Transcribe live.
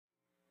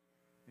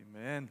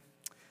Amen.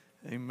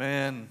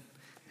 Amen.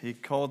 He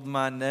called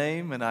my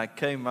name and I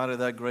came out of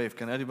that grave.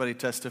 Can anybody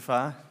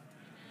testify?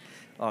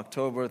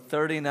 October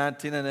 30,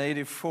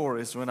 1984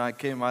 is when I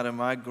came out of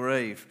my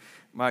grave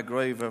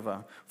of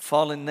a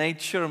fallen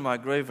nature, my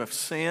grave of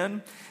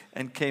sin,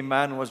 and came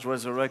out and was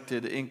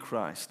resurrected in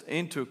Christ,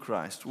 into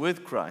Christ,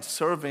 with Christ,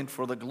 serving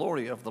for the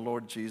glory of the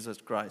Lord Jesus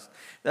Christ.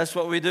 That's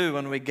what we do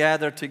when we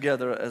gather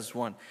together as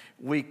one.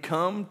 We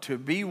come to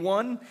be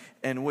one,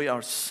 and we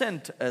are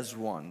sent as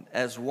one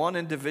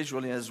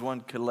individually, as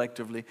one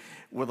collectively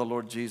with the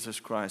Lord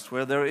Jesus Christ,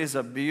 where there is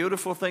a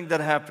beautiful thing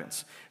that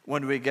happens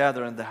when we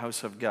gather in the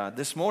house of God.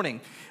 This morning,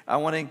 I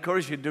want to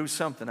encourage you to do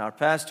something. Our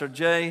Pastor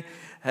Jay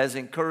has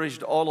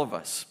encouraged all of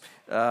us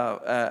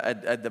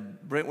at the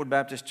Brentwood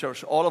Baptist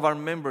Church, all of our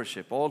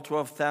membership, all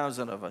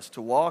 12,000 of us,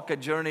 to walk a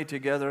journey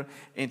together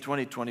in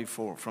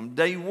 2024. From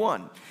day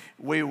one,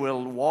 we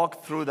will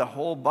walk through the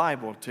whole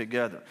Bible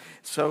together.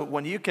 So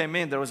when you came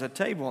in, there was a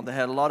table and they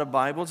had a lot of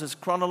Bibles. It's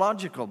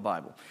chronological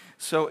Bible.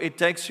 So it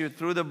takes you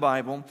through the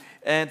Bible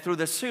and through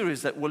the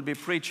series that we'll be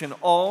preaching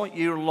all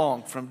year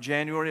long, from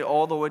January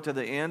all the way to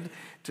the end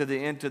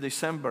to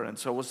December. And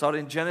so we'll start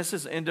in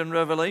Genesis, end in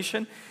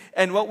Revelation.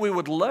 And what we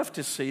would love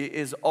to see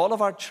is all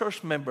of our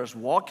church members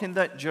walking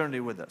that journey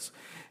with us.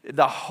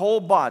 The whole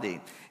body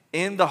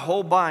in the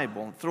whole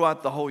Bible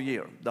throughout the whole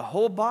year. The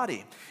whole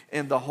body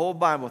in the whole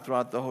Bible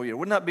throughout the whole year.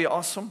 Wouldn't that be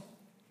awesome?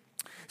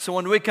 So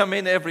when we come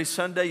in every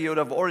Sunday, you would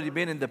have already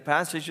been in the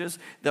passages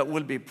that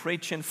we'll be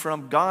preaching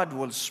from. God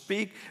will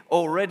speak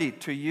already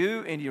to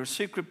you in your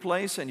secret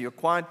place and your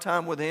quiet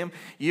time with Him.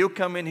 You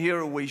come in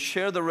here, we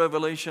share the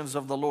revelations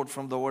of the Lord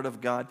from the Word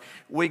of God.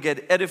 We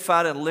get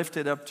edified and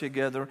lifted up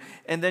together.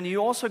 And then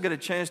you also get a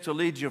chance to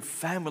lead your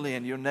family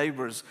and your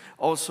neighbors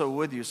also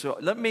with you. So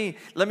let me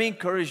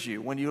encourage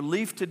you, when you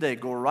leave today,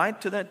 go right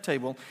to that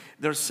table.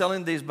 They're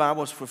selling these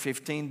Bibles for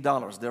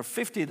 $15. They're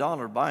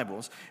 $50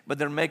 Bibles, but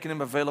they're making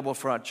them available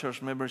for our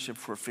church membership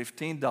for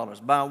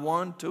 $15. Buy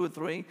one, two,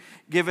 three,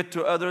 give it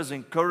to others,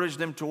 encourage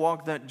them to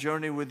walk that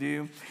journey with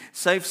you.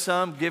 Save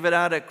some, give it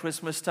out at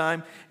Christmas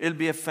time. It'll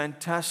be a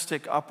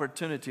fantastic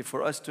opportunity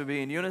for us to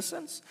be in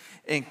unison,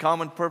 in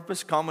common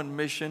purpose, common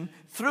mission,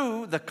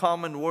 through the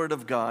common Word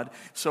of God,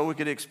 so we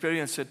could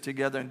experience it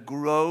together and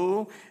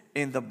grow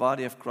in the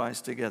body of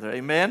Christ together.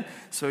 Amen?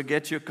 So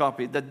get your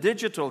copy. The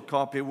digital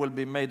copy will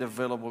be made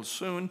available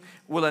soon.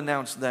 We'll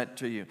announce that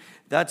to you.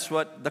 That's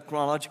what the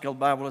chronological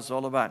Bible is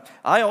all about.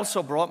 I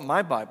also brought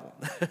my Bible.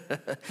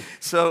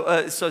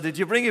 So did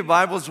you bring your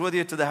Bibles with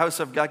you to the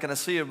house of God? Can I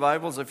see your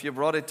Bibles if you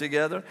brought it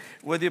together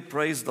with you?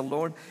 Praise the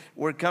Lord.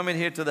 We're coming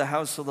here to the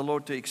house of the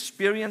Lord to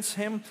experience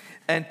Him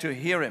and to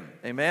hear Him.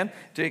 Amen?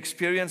 To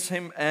experience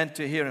Him and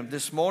to hear Him.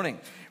 This morning,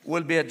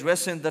 we'll be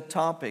addressing the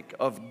topic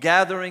of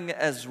gathering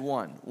as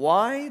one.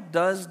 Why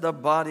does the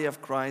body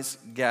of Christ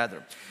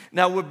gather?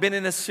 Now, we've been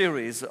in a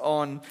series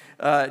on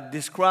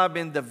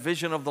describing the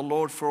vision of the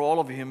Lord for all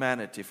of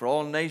humanity, for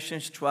all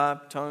nations,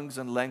 tribes, tongues,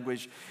 and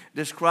language,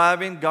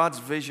 describing God's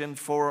vision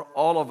for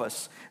all of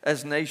us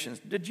as nations.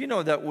 Did you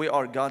know that we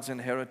are God's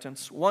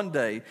inheritance? One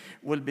day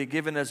will be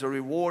given as a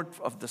reward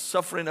of the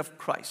suffering of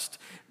Christ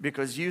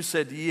because you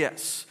said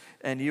yes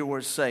and you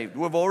were saved.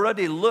 We've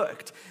already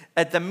looked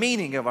at the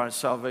meaning of our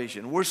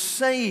salvation. We're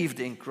saved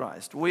in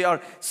Christ. We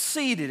are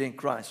seated in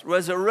Christ,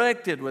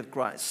 resurrected with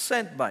Christ,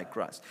 sent by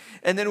Christ.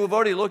 And then we've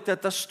already looked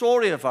at the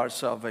story of our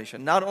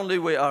salvation. Not only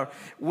we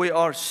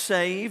are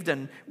saved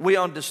and we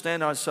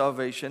understand our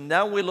salvation,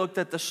 now we looked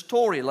at the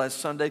story last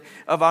Sunday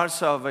of our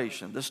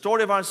salvation. The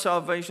story of our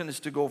salvation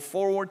is to go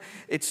forward.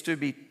 It's to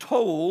be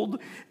told.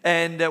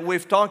 And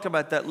we've talked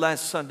about that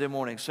last Sunday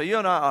morning. So you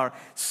and I are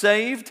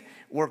saved.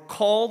 We're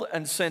called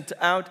and sent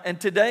out. And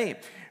today,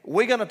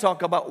 we're going to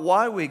talk about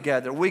why we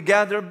gather. We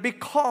gather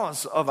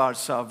because of our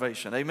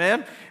salvation.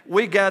 Amen?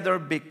 We gather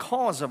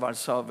because of our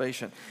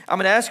salvation. I'm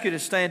going to ask you to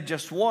stand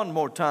just one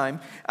more time.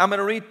 I'm going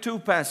to read two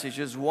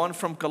passages, one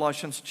from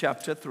Colossians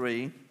chapter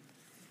 3.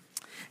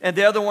 And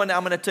the other one,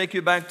 I'm going to take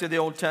you back to the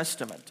Old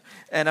Testament.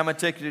 And I'm going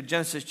to take you to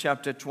Genesis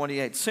chapter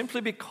 28.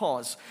 Simply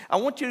because I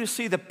want you to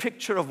see the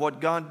picture of what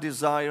God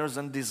desires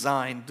and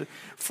designed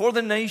for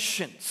the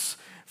nations,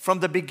 from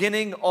the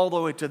beginning all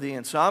the way to the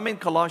end. So I'm in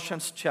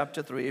Colossians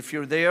chapter 3. If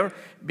you're there,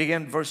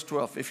 begin verse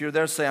 12. If you're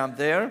there, say, I'm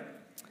there.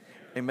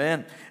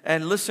 Amen.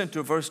 And listen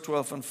to verse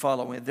 12 and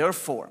following.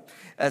 Therefore,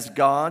 as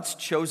God's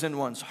chosen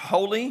ones,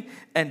 holy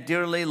and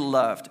dearly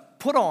loved,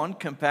 put on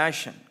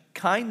compassion,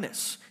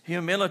 kindness,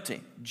 humility,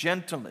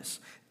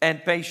 gentleness,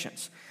 and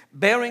patience,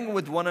 bearing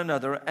with one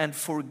another and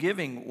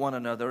forgiving one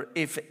another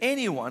if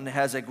anyone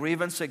has a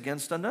grievance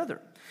against another.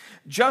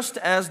 Just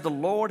as the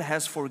Lord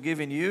has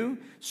forgiven you,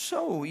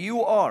 so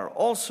you are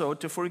also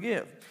to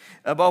forgive.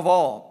 Above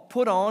all,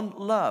 put on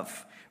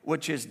love,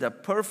 which is the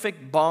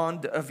perfect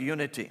bond of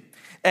unity.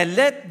 And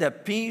let the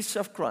peace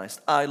of Christ,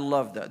 I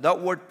love that.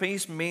 That word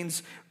peace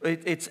means,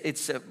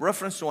 it's a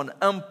reference to an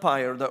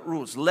empire that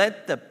rules.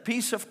 Let the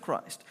peace of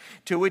Christ,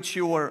 to which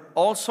you were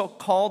also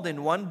called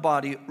in one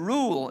body,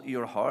 rule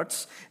your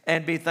hearts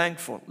and be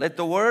thankful. Let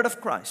the word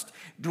of Christ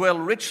dwell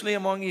richly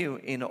among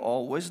you in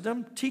all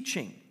wisdom,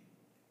 teaching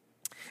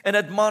and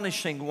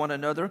admonishing one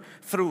another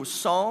through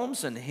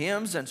psalms and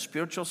hymns and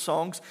spiritual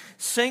songs,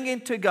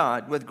 singing to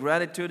God with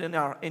gratitude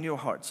in your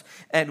hearts.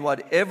 And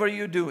whatever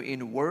you do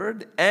in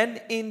word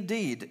and in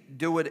deed,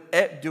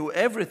 do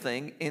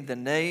everything in the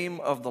name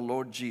of the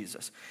Lord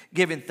Jesus,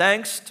 giving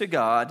thanks to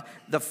God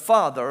the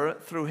Father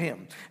through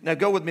him. Now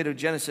go with me to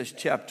Genesis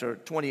chapter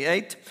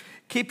 28.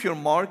 Keep your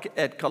mark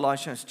at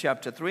Colossians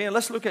chapter 3. And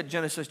let's look at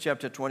Genesis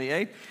chapter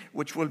 28,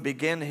 which will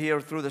begin here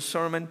through the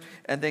sermon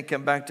and then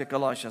come back to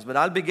Colossians. But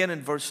I'll begin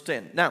in verse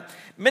 10. Now,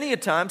 many a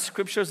times,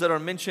 scriptures that are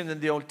mentioned in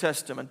the Old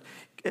Testament,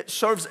 it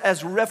serves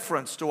as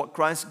reference to what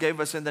Christ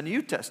gave us in the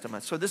New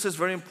Testament. So this is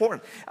very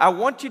important. I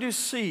want you to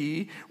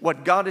see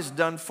what God has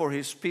done for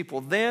his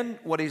people then,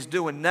 what he's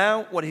doing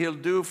now, what he'll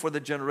do for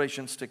the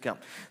generations to come.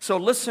 So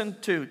listen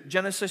to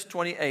Genesis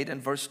 28 and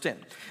verse 10.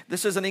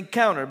 This is an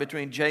encounter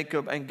between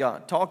Jacob and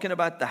God, talking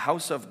about the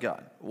house of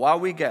God. While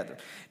we gather,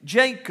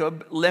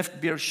 Jacob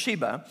left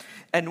Beersheba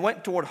and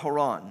went toward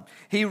Haran.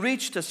 He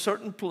reached a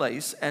certain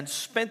place and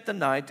spent the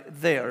night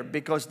there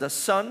because the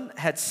sun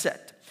had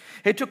set.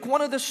 He took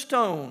one of the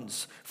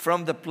stones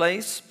from the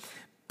place,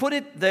 put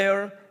it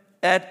there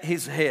at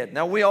his head.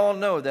 Now we all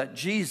know that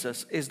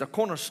Jesus is the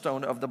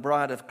cornerstone of the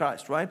bride of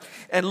Christ, right?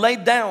 And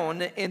laid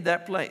down in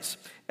that place.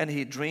 And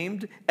he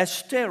dreamed a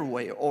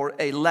stairway or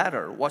a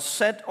ladder was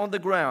set on the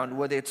ground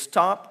with its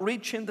top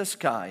reaching the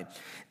sky.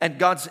 And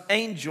God's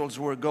angels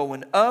were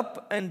going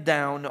up and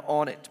down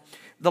on it.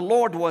 The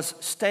Lord was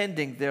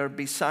standing there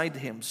beside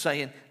him,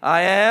 saying,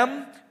 I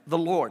am the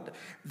Lord,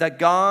 the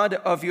God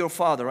of your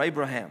father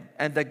Abraham,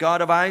 and the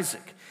God of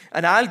Isaac.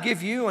 And I'll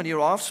give you and your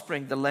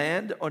offspring the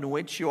land on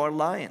which you are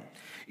lying.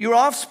 Your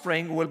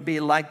offspring will be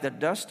like the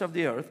dust of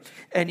the earth,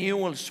 and you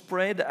will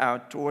spread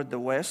out toward the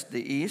west,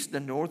 the east, the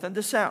north, and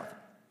the south.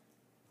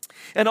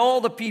 And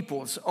all the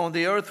peoples on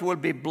the earth will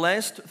be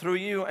blessed through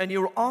you and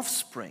your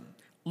offspring.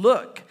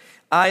 Look,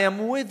 I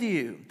am with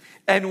you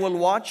and will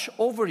watch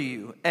over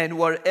you, and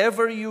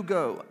wherever you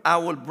go, I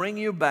will bring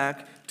you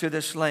back to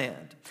this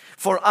land.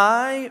 For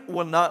I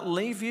will not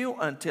leave you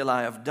until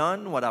I have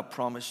done what I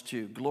promised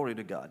you. Glory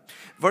to God.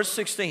 Verse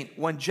 16,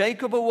 when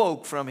Jacob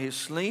awoke from his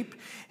sleep,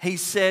 he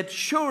said,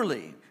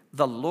 surely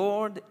the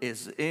Lord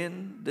is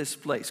in this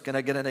place. Can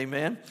I get an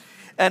amen?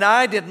 And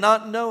I did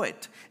not know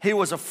it. He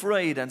was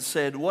afraid and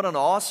said, what an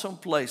awesome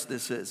place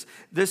this is.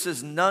 This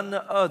is none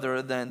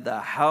other than the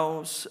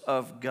house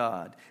of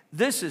God.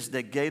 This is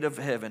the gate of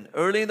heaven.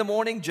 Early in the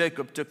morning,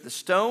 Jacob took the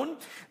stone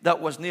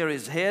that was near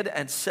his head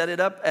and set it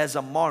up as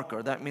a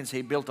marker. That means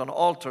he built an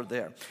altar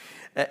there.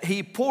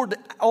 He poured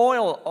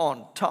oil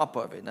on top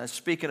of it. Now,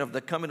 speaking of the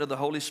coming of the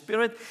Holy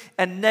Spirit,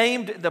 and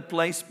named the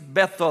place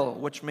Bethel,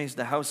 which means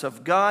the house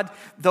of God,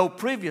 though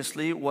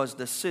previously it was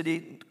the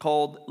city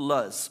called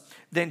Luz.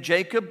 Then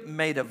Jacob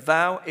made a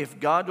vow,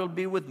 if God will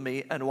be with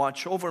me and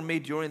watch over me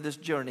during this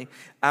journey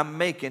I'm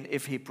making,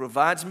 if he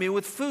provides me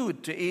with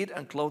food to eat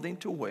and clothing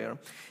to wear,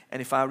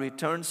 and if I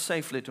return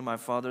safely to my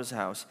father's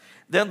house,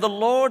 then the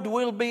Lord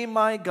will be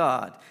my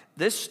God.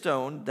 This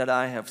stone that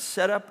I have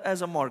set up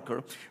as a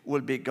marker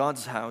will be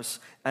God's house,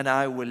 and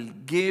I will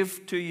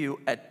give to you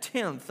a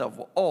tenth of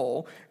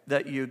all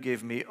that you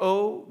give me.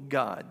 Oh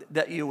God,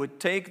 that you would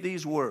take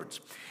these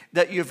words,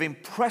 that you've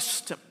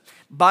impressed them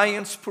by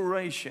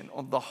inspiration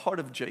on the heart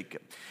of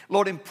Jacob.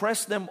 Lord,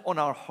 impress them on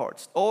our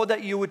hearts. Oh,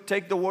 that you would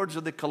take the words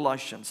of the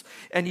Colossians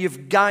and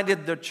you've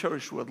guided the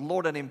church with,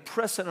 Lord, and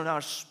impress it on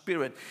our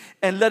spirit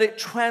and let it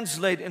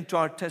translate into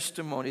our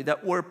testimony,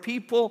 that where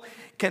people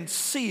can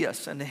see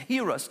us and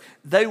hear us,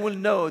 they will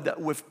know that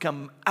we've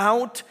come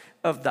out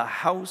of the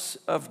house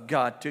of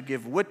God to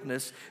give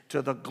witness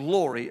to the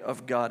glory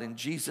of God in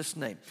Jesus'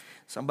 name.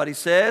 Somebody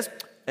says,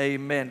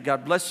 amen.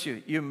 God bless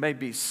you. You may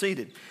be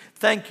seated.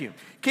 Thank you.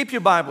 Keep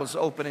your Bibles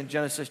open in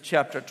Genesis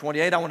chapter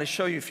 28. I want to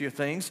show you a few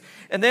things.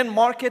 And then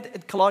mark it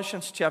at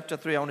Colossians chapter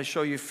 3. I want to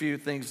show you a few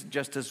things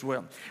just as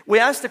well. We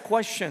asked the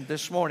question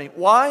this morning,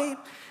 why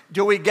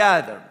do we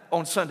gather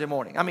on Sunday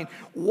morning? I mean,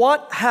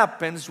 what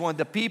happens when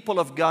the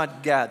people of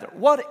God gather?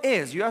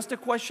 You asked the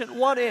question,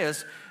 what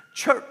is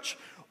church?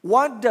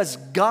 What does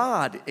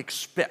God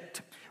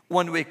expect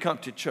when we come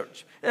to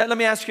church? Let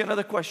me ask you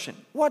another question.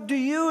 What do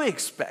you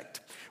expect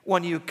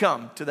when you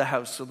come to the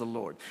house of the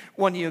Lord,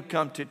 when you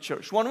come to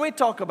church? When we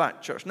talk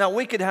about church, now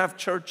we could have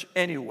church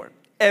anywhere,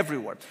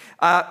 everywhere.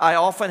 I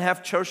often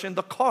have church in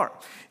the car.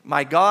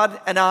 My God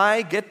and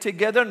I get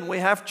together and we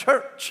have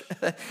church.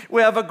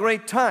 We have a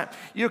great time.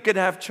 You could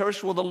have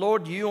church with the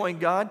Lord, you and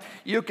God.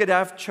 You could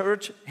have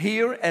church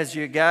here as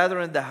you gather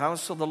in the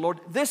house of the Lord.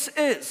 This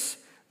is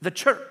the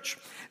church,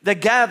 the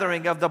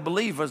gathering of the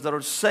believers that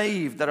are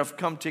saved, that have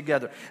come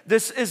together.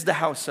 This is the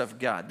house of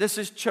God. This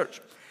is church.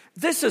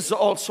 This is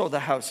also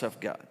the house of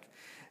God.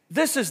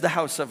 This is the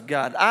house of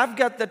God.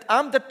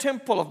 I'm the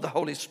temple of the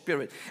Holy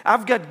Spirit.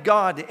 I've got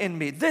God in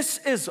me. This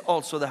is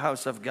also the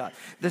house of God.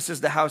 This is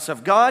the house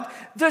of God.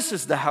 This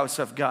is the house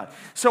of God.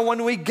 So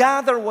when we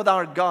gather with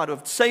our God who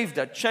saved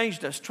us,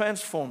 changed us,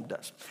 transformed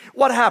us,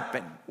 what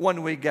happened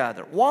when we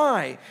gather?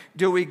 Why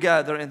do we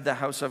gather in the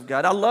house of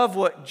God? I love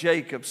what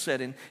Jacob said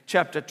in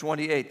chapter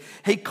 28.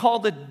 He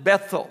called it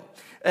Bethel.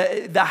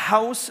 The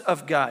house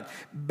of God.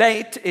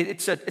 Beit,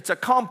 it's a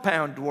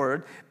compound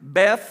word.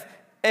 Beth,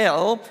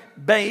 El,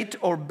 Beit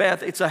or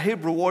Beth, it's a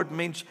Hebrew word,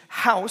 means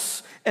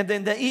house. And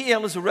then the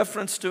El is a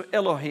reference to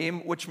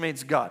Elohim, which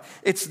means God.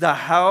 It's the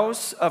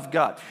house of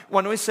God.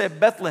 When we say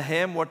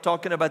Bethlehem, we're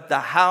talking about the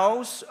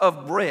house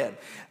of bread.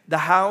 The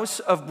house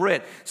of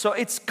bread. So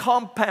it's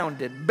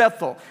compounded.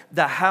 Bethel,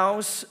 the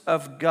house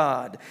of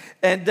God.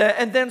 And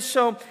then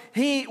so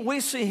we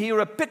see here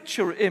a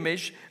picture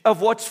image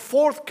of what's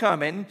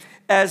forthcoming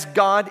as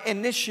God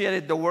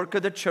initiated the work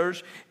of the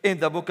church in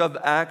the book of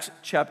Acts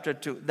chapter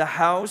 2. The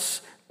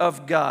house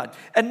of God.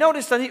 And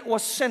notice that it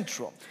was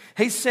central.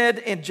 He said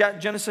in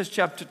Genesis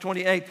chapter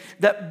 28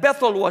 that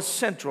Bethel was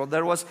central.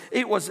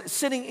 It was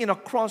sitting in a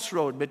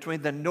crossroad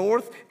between the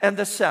north and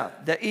the south,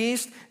 the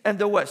east and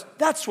the west.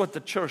 That's what the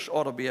church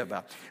ought to be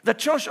about. The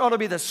church ought to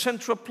be the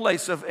central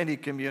place of any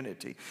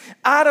community.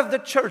 Out of the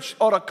church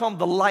ought to come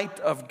the light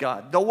of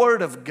God, the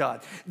word of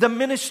God, the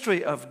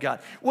ministry of God.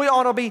 We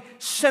ought to be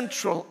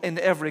central in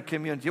every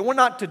community. We're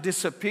not to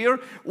disappear.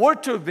 We're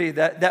to be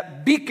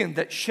that beacon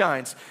that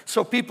shines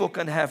so people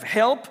can have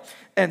help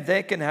and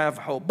they can have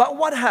hope. But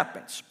what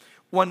happens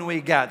when we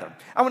gather?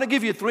 I want to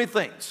give you 3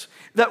 things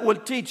that will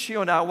teach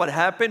you now what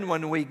happened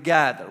when we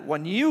gather.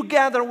 When you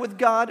gather with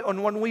God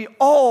and when we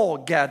all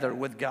gather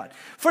with God.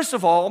 First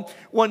of all,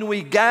 when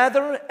we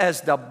gather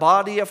as the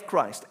body of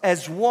Christ,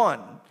 as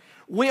one,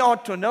 we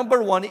ought to,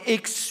 number 1,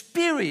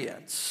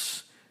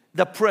 experience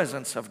the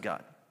presence of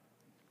God.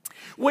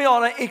 We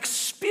ought to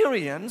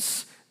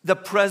experience the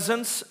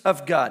presence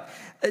of God.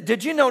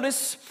 Did you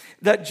notice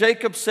that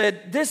Jacob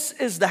said, "This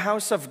is the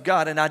house of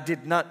God, and I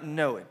did not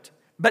know it,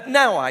 but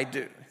now I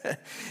do."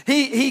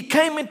 He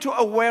came into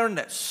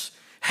awareness.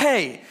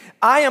 Hey,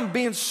 I am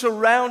being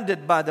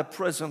surrounded by the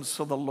presence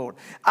of the Lord.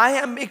 I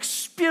am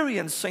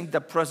experiencing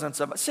the presence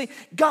of God. See,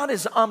 God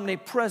is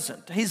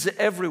omnipresent. He's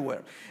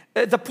everywhere.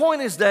 The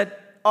point is that,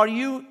 are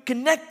you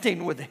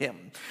connecting with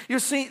Him? You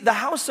see, the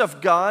house of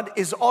God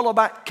is all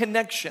about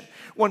connection.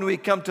 When we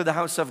come to the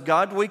house of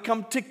God, we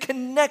come to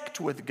connect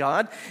with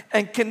God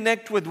and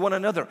connect with one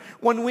another.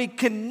 When we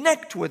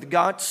connect with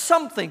God,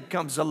 something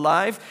comes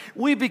alive.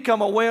 We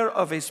become aware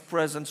of His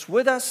presence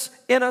with us,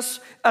 in us,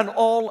 and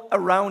all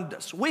around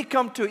us. We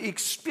come to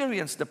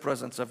experience the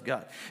presence of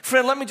God.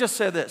 Friend, let me just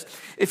say this.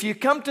 If you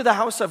come to the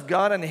house of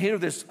God and hear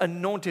this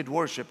anointed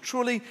worship,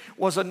 truly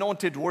was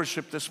anointed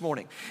worship this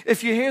morning.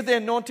 If you hear the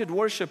anointed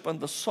worship and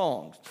the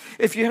songs,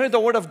 if you hear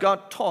the Word of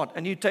God taught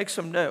and you take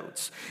some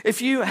notes,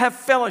 if you have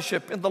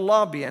fellowship in the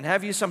lobby and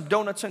have you some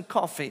donuts and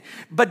coffee,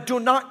 but do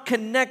not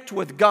connect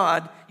with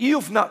God,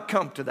 you've not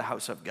come to the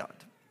house of God.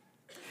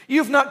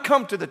 You've not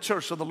come to the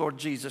church of the Lord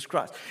Jesus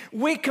Christ.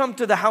 We come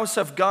to the house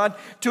of God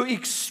to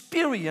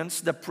experience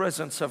the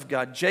presence of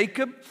God.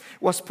 Jacob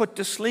was put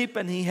to sleep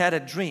and he had a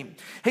dream.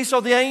 He saw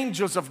the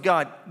angels of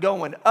God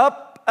going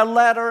up a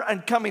ladder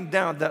and coming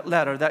down that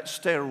ladder, that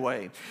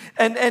stairway.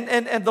 And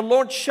the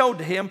Lord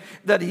showed him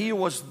that He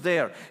was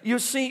there. You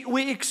see,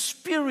 we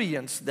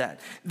experience that.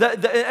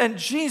 And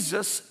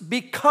Jesus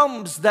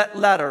becomes that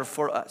ladder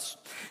for us.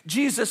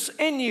 Jesus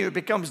in you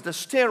becomes the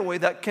stairway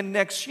that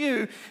connects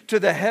you to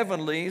the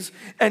heavenlies.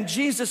 And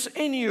Jesus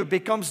in you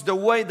becomes the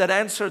way that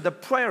answers the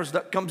prayers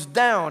that comes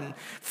down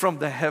from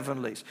the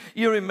heavenlies.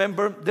 You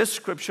remember, this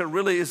scripture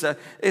really is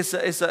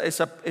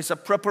a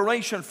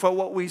preparation for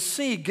what we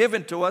see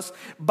given to us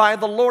by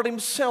the Lord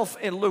Himself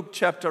in Luke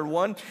chapter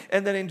 1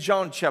 and then in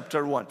John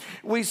chapter 1.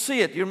 We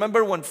see it. You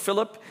remember when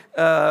Philip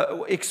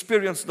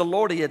experienced the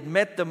Lord, he had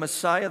met the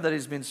Messiah that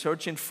he's been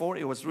searching for.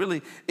 He was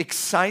really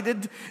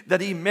excited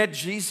that he met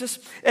Jesus,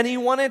 and he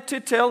wanted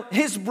to tell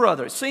his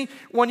brother. See,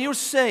 when you're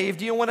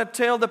saved, you want to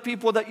tell the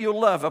people that you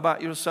love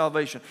about your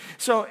salvation.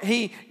 So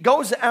he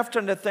goes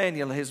after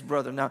Nathanael, his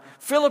brother. Now,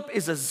 Philip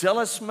is a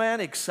zealous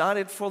man,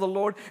 excited for the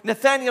Lord.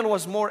 Nathanael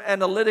was more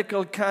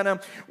analytical, kind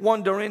of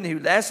wondering. He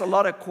would ask a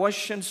lot of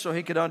questions so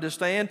he could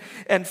understand.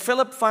 And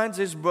Philip finds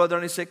his brother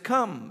and he said,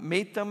 "Come,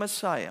 meet the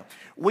Messiah.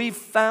 We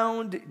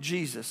found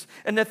Jesus."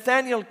 And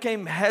Nathanael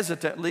came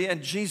hesitantly,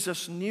 and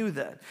Jesus knew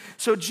that.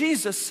 So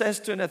Jesus says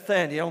to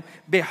Nathanael,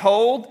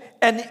 "Behold,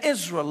 an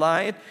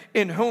Israelite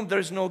in whom there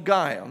is no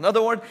guile." In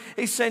other words,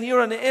 He's saying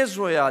you're an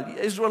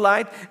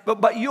Israelite,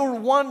 but you're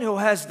one who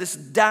has this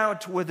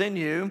doubt within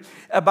you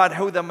about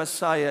who the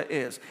Messiah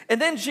is.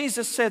 And then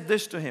Jesus said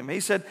this to him. He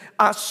said,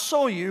 "I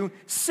saw you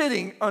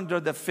sitting under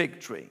the fig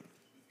tree."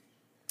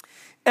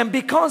 And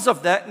because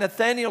of that,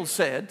 Nathanael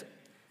said,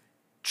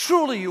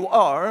 "Truly you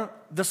are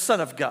the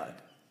Son of God."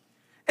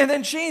 And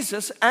then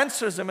Jesus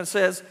answers him and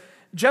says,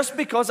 "Just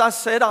because I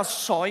said I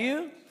saw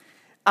you,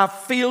 I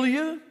feel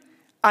you,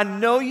 I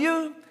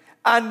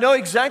know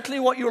exactly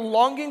what you're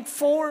longing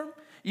for,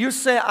 you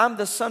say I'm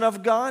the Son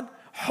of God,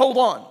 hold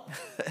on."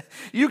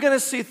 You're going to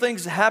see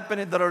things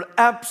happening that are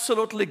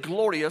absolutely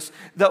glorious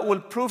that will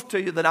prove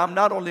to you that I'm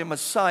not only a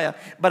Messiah,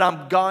 but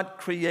I'm God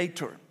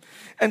Creator.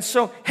 And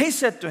so he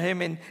said to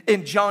him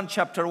in John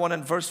chapter 1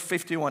 and verse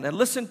 51, and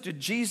listen to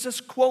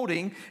Jesus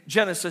quoting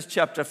Genesis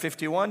chapter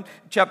 51,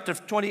 chapter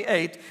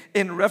 28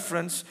 in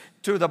reference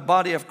to the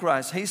body of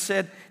Christ. He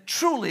said,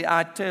 truly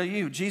I tell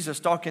you, Jesus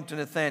talking to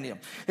Nathanael,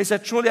 he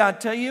said, truly I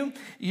tell you,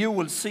 you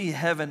will see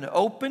heaven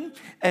open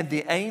and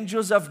the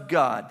angels of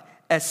God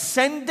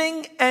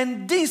ascending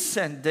and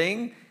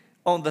descending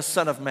on the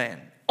Son of Man.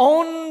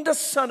 On the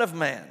Son of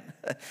Man.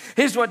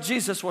 Here's what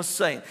Jesus was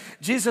saying.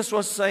 Jesus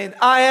was saying,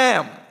 I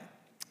am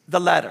the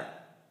ladder.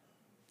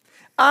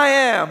 I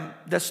am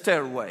the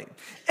stairway.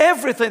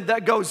 Everything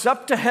that goes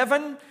up to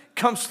heaven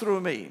comes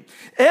through me.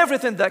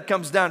 Everything that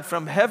comes down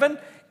from heaven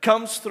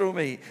comes through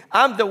me.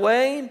 I'm the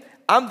way,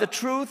 I'm the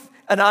truth,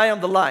 and I am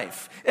the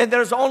life. And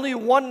there's only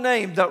one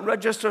name that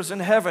registers in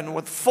heaven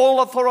with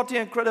full authority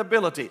and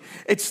credibility.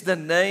 It's the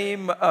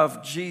name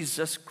of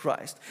Jesus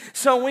Christ.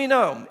 So we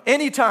know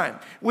anytime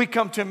we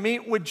come to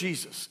meet with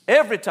Jesus,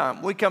 every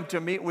time we come to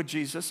meet with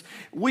Jesus,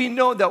 we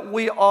know that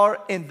we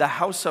are in the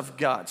house of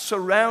God,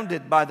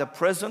 surrounded by the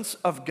presence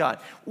of God.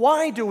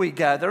 Why do we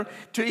gather?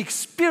 To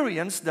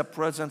experience the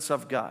presence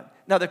of God.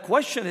 Now the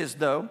question is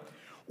though,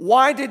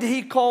 why did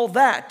he call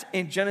that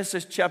in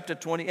Genesis chapter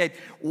 28?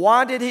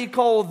 Why did he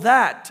call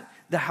that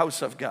the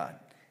house of God?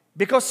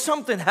 Because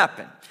something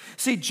happened.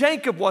 See,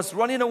 Jacob was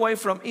running away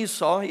from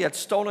Esau. He had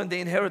stolen the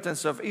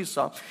inheritance of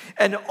Esau.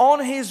 And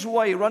on his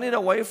way, running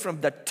away from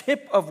the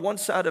tip of one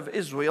side of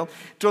Israel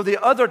to the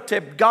other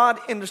tip, God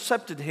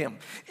intercepted him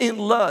in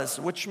Luz,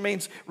 which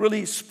means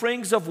really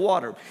springs of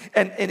water.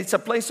 And it's a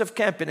place of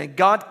camping. And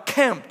God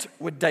camped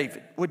with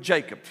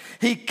Jacob.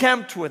 He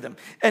camped with him.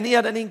 And he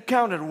had an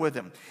encounter with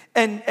him.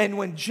 And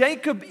when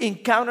Jacob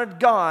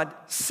encountered God,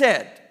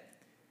 said,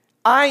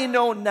 I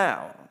know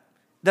now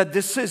that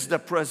this is the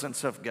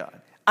presence of God.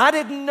 I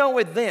didn't know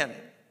it then,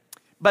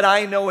 but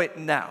I know it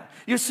now.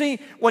 You see,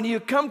 when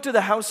you come to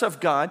the house of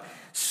God,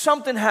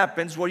 something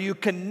happens where you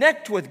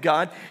connect with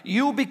God,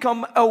 you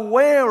become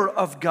aware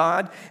of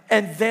God,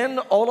 and then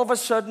all of a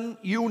sudden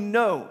you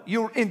know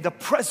you're in the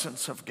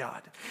presence of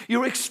God.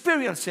 You're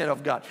experiencing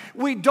of God.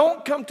 We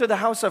don't come to the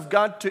house of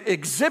God to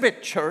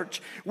exhibit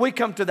church. We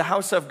come to the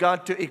house of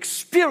God to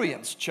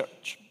experience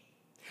church.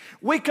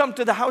 We come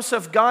to the house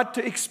of God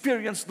to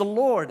experience the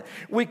Lord.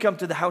 We come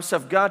to the house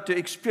of God to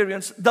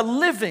experience the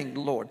living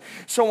Lord.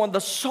 So when the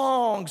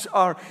songs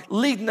are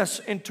leading us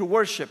into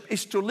worship,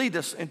 it's to lead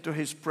us into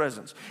His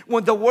presence.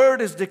 When the word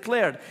is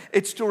declared,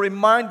 it's to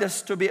remind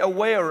us to be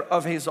aware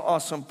of His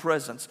awesome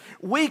presence.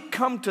 We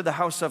come to the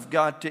house of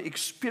God to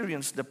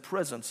experience the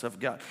presence of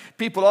God.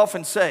 People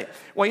often say,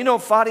 well, you know,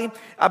 Fadi,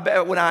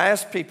 when I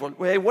ask people,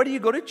 hey, where do you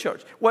go to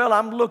church? Well,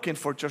 I'm looking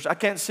for church. I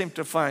can't seem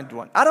to find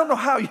one. I don't know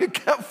how you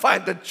can't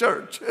find a church.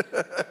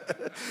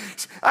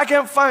 I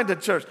can't find a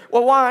church.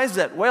 Well, why is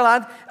that?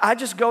 Well, I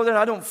just go there.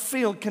 I don't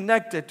feel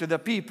connected to the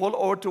people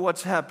or to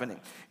what's happening.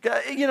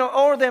 You know,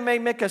 or they may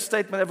make a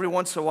statement every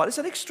once in a while. It's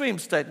an extreme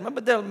statement,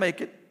 but they'll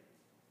make it.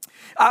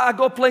 I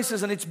go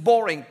places and it's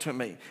boring to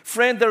me.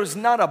 Friend, there is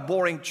not a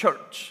boring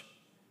church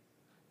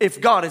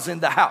if God is in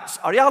the house.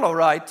 Are y'all all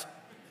right?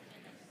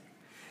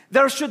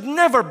 There should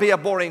never be a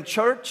boring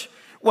church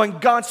when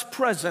God's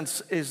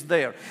presence is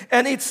there.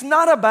 And it's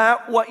not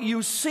about what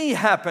you see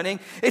happening.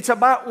 It's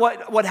about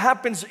what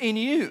happens in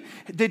you.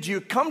 Did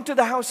you come to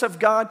the house of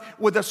God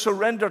with a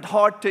surrendered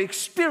heart to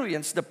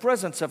experience the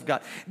presence of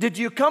God? Did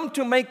you come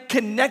to make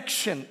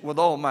connection with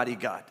Almighty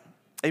God?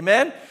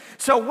 Amen?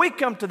 So we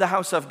come to the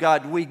house of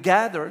God. We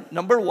gather,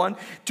 number one,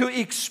 to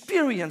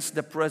experience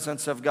the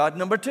presence of God.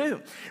 Number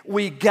two,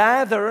 we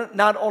gather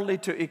not only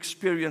to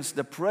experience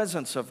the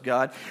presence of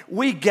God,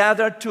 we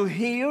gather to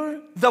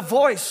hear the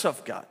voice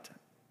of God.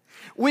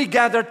 We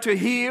gather to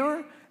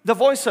hear the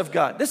voice of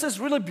God. This is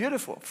really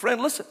beautiful.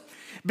 Friend, listen.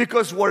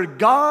 Because where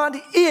God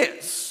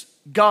is,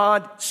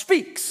 God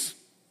speaks.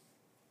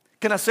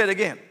 Can I say it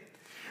again?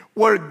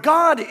 Where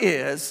God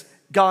is,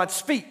 God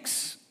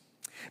speaks.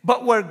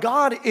 But where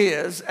God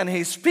is and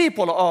His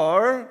people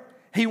are,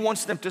 He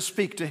wants them to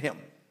speak to Him.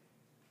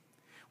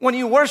 When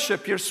you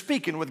worship, you're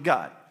speaking with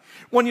God.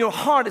 When your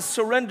heart is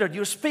surrendered,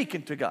 you're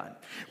speaking to God.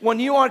 When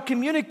you are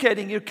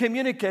communicating, you're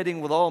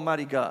communicating with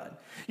Almighty God.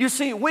 You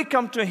see, we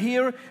come to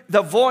hear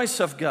the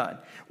voice of God.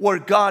 Where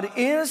God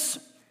is,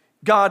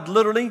 God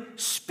literally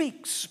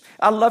speaks.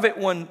 I love it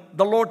when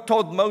the Lord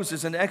told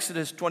Moses in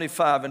Exodus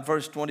 25 and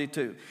verse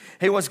 22.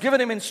 He was giving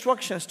him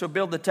instructions to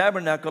build the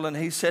tabernacle, and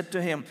He said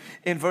to him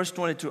in verse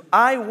 22,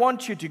 I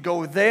want you to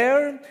go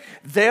there.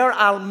 There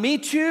I'll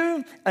meet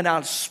you and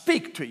I'll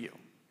speak to you.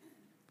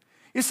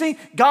 You see,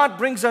 God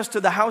brings us to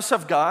the house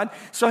of God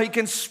so He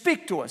can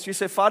speak to us. You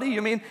say, Fadi,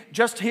 you mean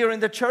just here in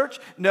the church?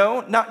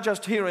 No, not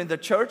just here in the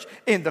church,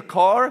 in the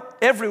car,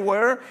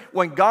 everywhere.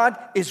 When God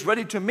is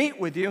ready to meet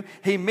with you,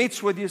 He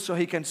meets with you so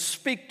He can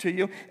speak to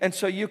you, and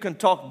so you can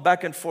talk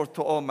back and forth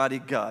to Almighty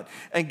God.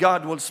 And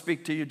God will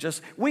speak to you.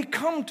 We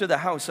come to the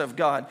house of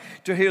God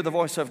to hear the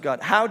voice of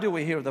God. How do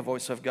we hear the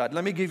voice of God?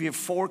 Let me give you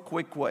 4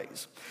 quick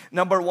ways.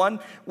 Number 1,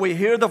 we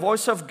hear the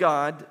voice of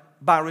God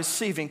by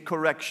receiving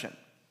correction.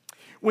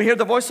 We hear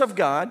the voice of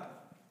God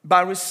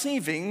by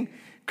receiving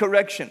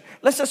correction.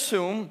 Let's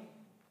assume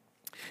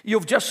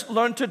you've just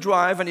learned to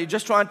drive and you're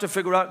just trying to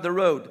figure out the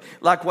road.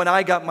 Like when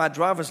I got my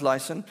driver's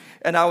license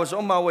and I was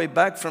on my way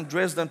back from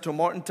Dresden to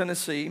Martin,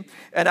 Tennessee,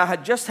 and I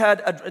had just had,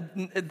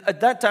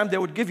 at that time they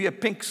would give you a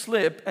pink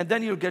slip and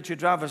then you'll get your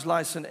driver's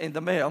license in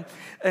the mail.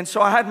 And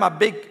so I had my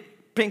big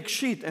pink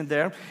sheet in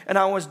there and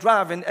I was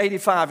driving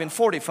 85 and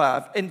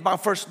 45 in my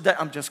first day.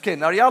 I'm just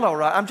kidding. Are y'all all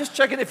right? I'm just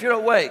checking if you're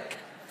awake.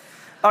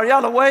 Are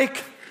y'all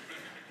awake?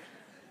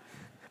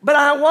 But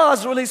I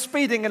was really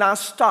speeding and I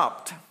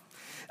stopped.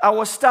 I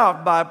was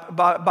stopped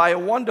by a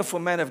wonderful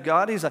man of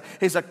God.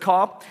 He's a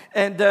cop,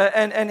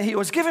 and he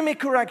was giving me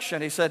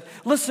correction. He said,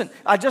 listen,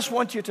 I just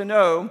want you to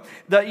know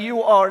that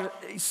you are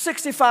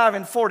 65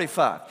 and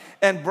 45.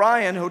 And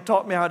Brian, who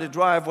taught me how to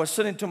drive, was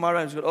sitting to my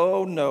right. He said,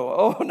 oh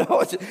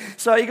no.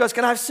 So he goes,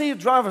 can I see your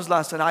driver's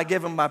license? I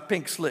gave him my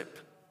pink slip.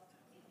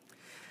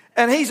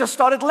 And he just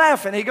started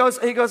laughing. He goes,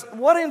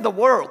 what in the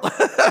world?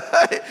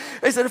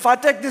 He said, if I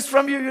take this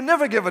from you, you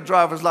never give a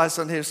driver's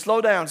license here.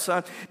 Slow down,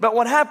 son. But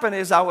what happened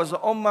is I was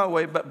on my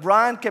way, but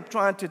Brian kept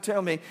trying to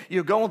tell me,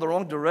 you're going the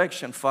wrong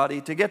direction,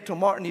 Fadi. To get to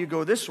Martin, you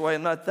go this way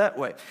and not that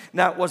way.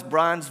 Now, was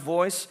Brian's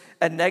voice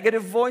a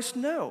negative voice?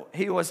 No.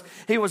 He was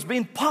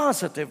being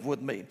positive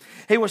with me.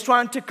 He was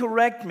trying to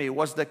correct me.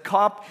 Was the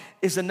cop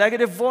is a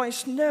negative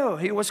voice? No.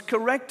 He was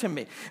correcting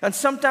me. And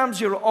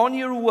sometimes you're on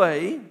your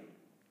way.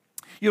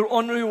 You're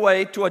on your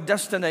way to a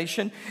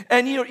destination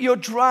and you're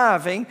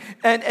driving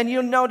and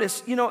you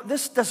notice,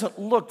 this doesn't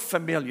look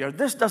familiar.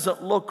 This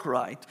doesn't look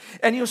right.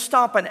 And you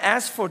stop and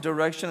ask for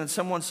direction and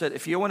someone said,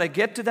 if you want to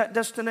get to that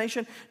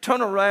destination,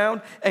 turn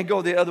around and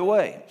go the other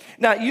way.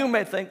 Now you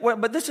may think, well,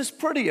 but this is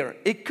prettier.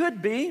 It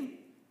could be.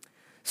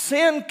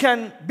 Sin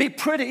can be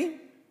pretty.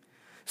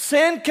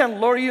 Sin can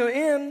lure you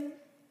in.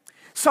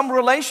 Some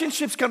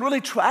relationships can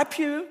really trap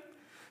you.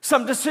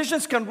 Some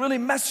decisions can really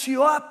mess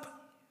you up.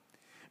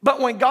 But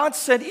when God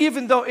said,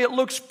 even though it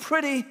looks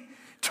pretty,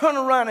 turn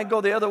around and go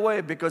the other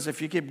way, because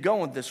if you keep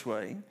going this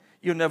way,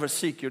 you'll never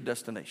seek your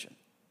destination.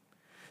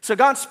 So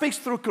God speaks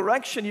through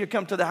correction. You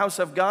come to the house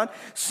of God,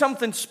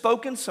 something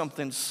spoken,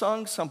 something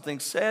sung, something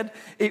said,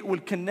 it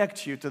will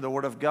connect you to the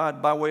Word of God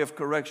by way of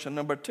correction.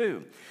 Number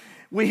 2,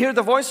 we hear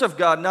the voice of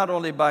God not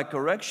only by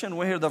correction,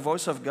 we hear the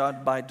voice of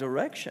God by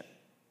direction.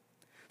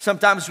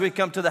 Sometimes we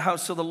come to the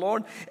house of the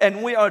Lord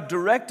and we are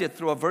directed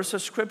through a verse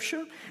of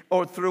Scripture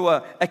or through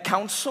a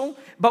counsel,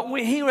 but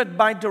we hear it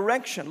by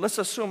direction. Let's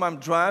assume I'm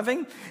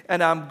driving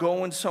and I'm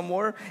going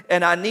somewhere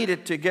and I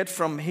needed to get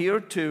from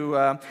here to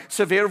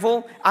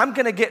Sevierville. I'm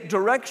going to get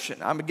direction.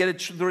 I'm going to get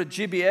it through a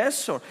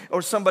GPS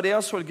or somebody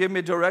else will give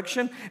me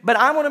direction. But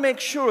I want to make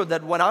sure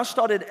that when I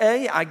start at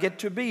A, I get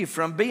to B.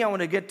 From B, I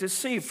want to get to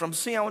C. From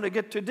C, I want to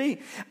get to D.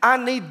 I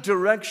need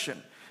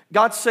direction.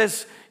 God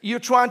says, you're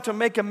trying to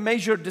make a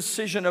major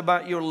decision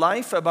about your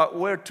life, about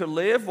where to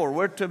live or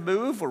where to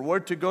move or where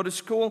to go to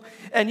school,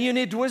 and you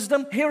need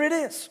wisdom. Here it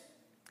is.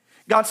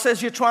 God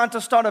says you're trying to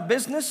start a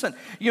business and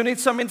you need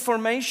some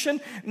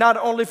information, not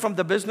only from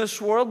the business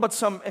world, but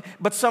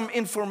some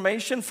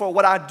information for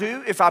what I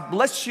do. If I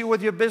bless you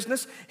with your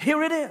business,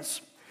 here it is.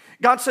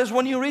 God says,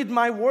 when you read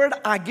my word,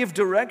 I give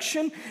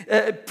direction.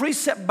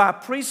 Precept by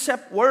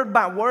precept, word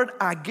by word,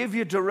 I give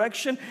you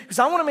direction. Because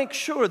I want to make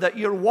sure that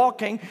you're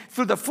walking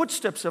through the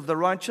footsteps of the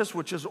righteous,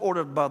 which is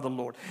ordered by the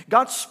Lord.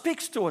 God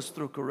speaks to us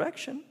through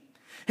correction.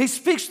 He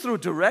speaks through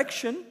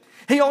direction.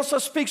 He also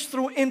speaks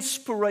through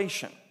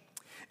inspiration.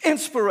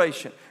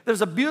 Inspiration.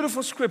 There's a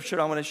beautiful scripture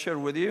I want to share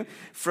with you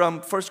from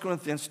 1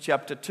 Corinthians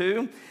chapter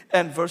 2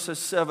 and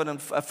verses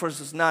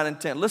 9 and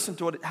 10. Listen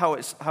to it, how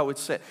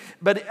it's said.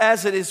 But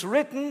as it is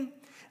written,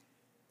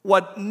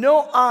 what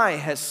no eye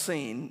has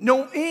seen,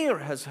 no ear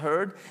has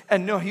heard,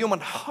 and no human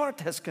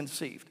heart has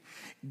conceived,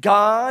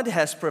 God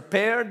has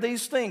prepared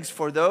these things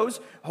for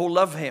those who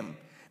love Him.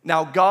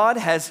 Now God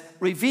has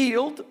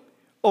revealed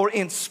or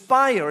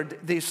inspired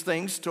these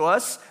things to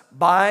us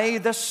by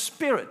the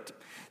Spirit.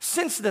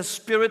 Since the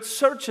Spirit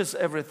searches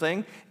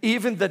everything,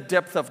 even the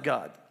depth of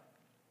God.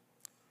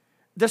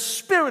 The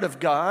Spirit of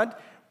God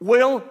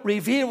will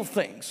reveal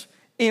things,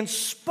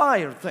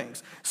 inspire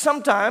things.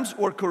 Sometimes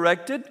we're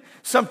corrected,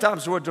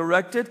 sometimes we're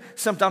directed,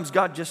 sometimes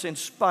God just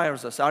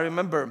inspires us. I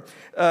remember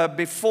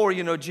before,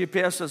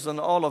 GPSs and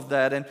all of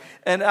that,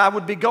 and I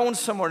would be going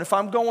somewhere, and if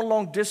I'm going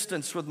long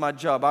distance with my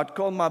job, I'd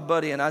call my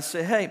buddy and I'd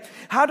say, hey,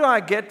 how do I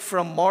get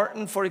from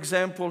Martin, for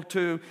example,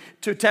 to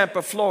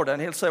Tampa, Florida?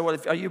 And he'll say, well,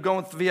 are you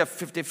going via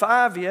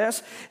 55?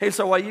 Yes. He'll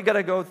say, well, you got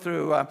to go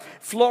through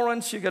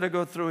Florence, you got to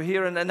go through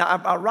here, and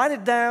I write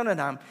it down,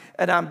 and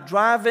I'm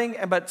driving,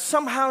 but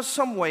somehow,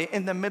 some way,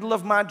 in the middle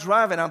of my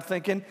driving, I'm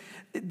thinking,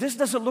 this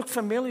doesn't look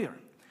familiar.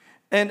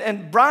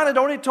 And Brian had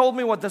already told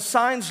me what the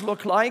signs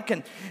look like,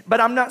 but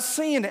I'm not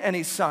seeing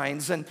any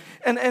signs. And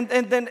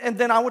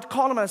then I would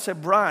call him and I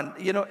said, Brian,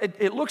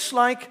 it looks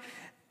like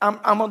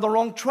I'm on the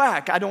wrong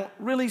track. I don't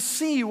really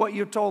see what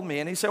you told me.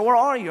 And he said, where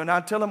are you? And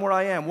I'll tell him where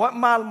I am. What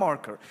mile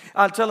marker?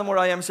 I'll tell him where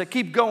I am. He said,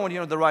 keep going,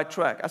 you're on the right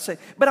track. I say,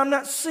 but I'm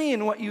not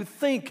seeing what you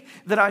think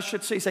that I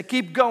should see. He said,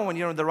 keep going,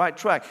 you're on the right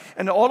track.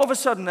 And all of a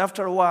sudden,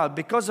 after a while,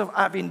 because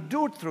I've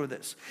endured through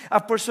this,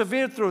 I've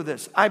persevered through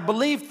this, I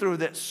believe through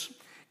this,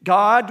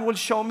 God will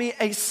show me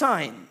a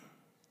sign.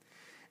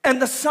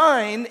 And the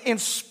sign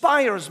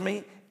inspires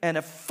me and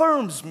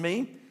affirms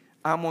me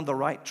I'm on the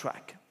right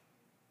track.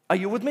 Are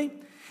you with me?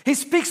 He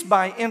speaks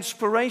by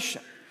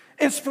inspiration.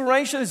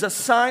 Inspiration is a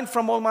sign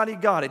from Almighty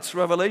God. It's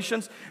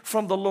revelations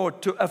from the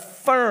Lord to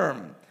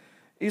affirm.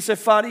 He said,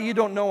 Fadi, you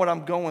don't know what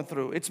I'm going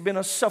through. It's been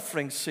a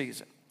suffering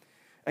season.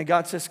 And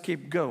God says,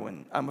 keep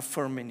going. I'm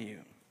affirming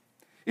you.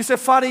 He said,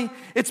 Fadi,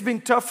 it's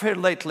been tough here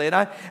lately. And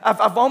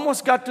I've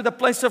almost got to the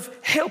place of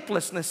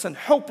helplessness and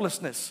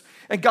hopelessness.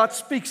 And God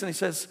speaks and He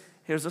says,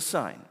 here's a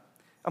sign.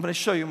 I'm going to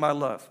show you my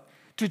love.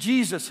 To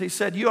Jesus, He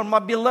said, you are my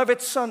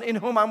beloved Son in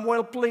whom I'm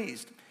well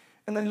pleased.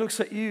 And then He looks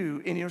at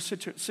you in your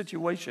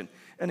situation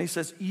and He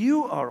says,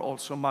 you are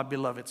also my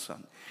beloved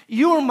son.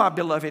 You are my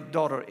beloved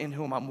daughter in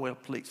whom I'm well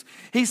pleased.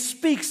 He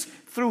speaks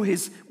through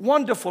His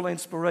wonderful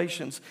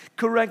inspirations,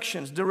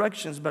 corrections,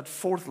 directions. But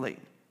fourthly,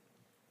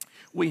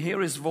 we hear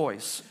His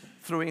voice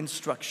through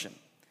instruction.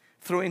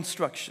 Through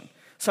instruction.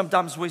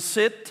 Sometimes we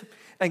sit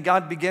and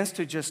God begins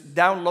to just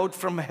download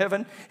from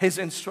heaven His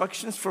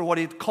instructions for what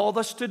He'd called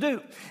us to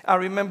do. I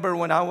remember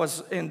when I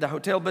was in the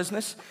hotel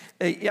business,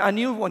 I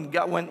knew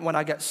when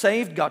I got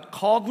saved, God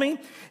called me,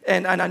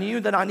 and I knew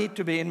that I need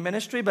to be in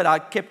ministry, but I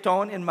kept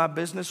on in my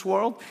business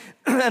world.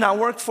 And I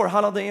worked for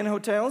Holiday Inn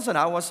Hotels, and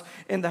I was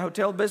in the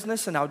hotel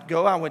business, and I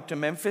went to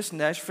Memphis,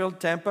 Nashville,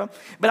 Tampa.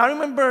 But I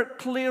remember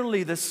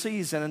clearly the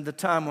season and the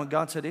time when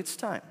God said, it's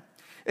time.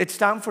 It's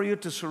time for you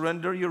to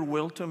surrender your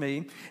will to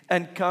me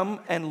and come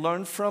and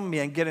learn from me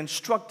and get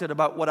instructed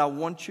about what I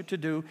want you to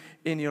do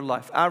in your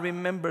life. I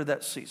remember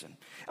that season.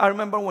 I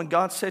remember when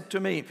God said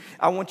to me,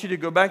 I want you to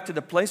go back to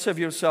the place of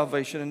your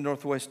salvation in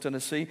Northwest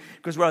Tennessee,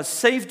 because where I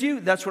saved you,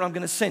 that's where I'm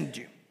going to send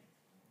you.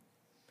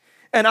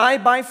 And I,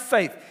 by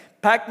faith,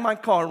 packed my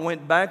car and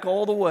went back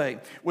all the way.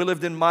 We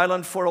lived in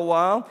Milan for a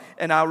while,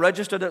 and I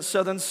registered at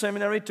Southern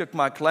Seminary, took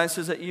my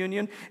classes at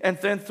Union, and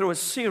then through a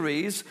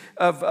series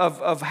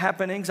of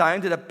happenings, I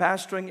ended up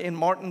pastoring in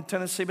Martin,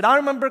 Tennessee. But I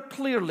remember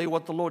clearly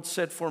what the Lord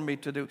said for me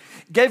to do.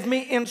 Gave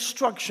me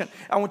instruction.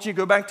 I want you to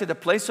go back to the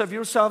place of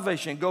your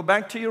salvation. Go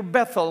back to your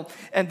Bethel,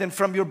 and then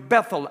from your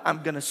Bethel,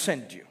 I'm going to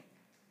send you.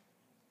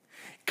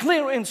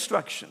 Clear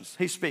instructions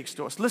He speaks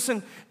to us.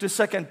 Listen to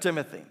 2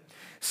 Timothy.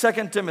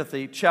 2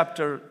 Timothy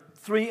chapter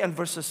 3 and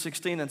verses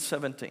 16 and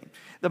 17.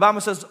 The Bible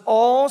says,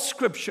 all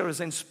Scripture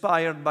is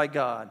inspired by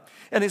God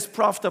and is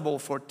profitable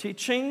for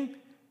teaching,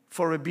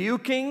 for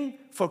rebuking,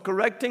 for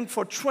correcting,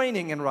 for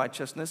training in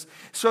righteousness,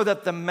 so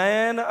that the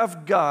man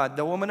of God,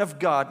 the woman of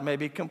God may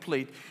be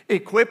complete,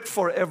 equipped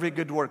for every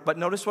good work. But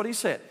notice what he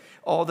said.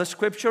 All the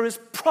Scripture is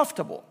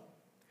profitable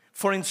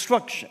for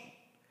instruction,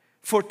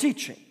 for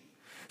teaching.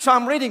 So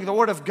I'm reading the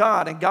Word of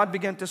God, and God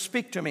began to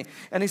speak to me.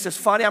 And He says,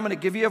 Fadi, I'm going to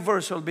give you a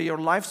verse. It'll be your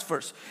life's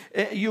verse.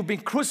 You've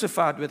been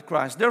crucified with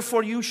Christ.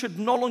 Therefore, you should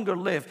no longer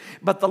live.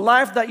 But the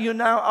life that you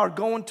now are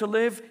going to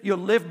live, you'll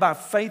live by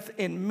faith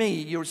in me,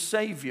 your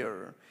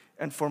Savior,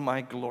 and for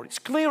my glory. It's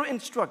clear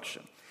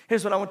instruction.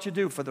 Here's what I want you to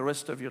do for the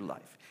rest of your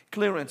life.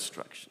 Clear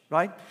instruction,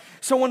 right?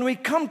 So when we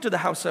come to the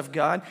house of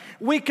God,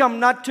 we come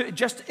not to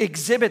just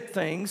exhibit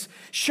things,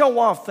 show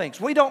off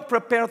things. We don't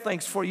prepare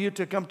things for you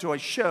to come to a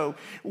show.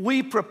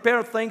 We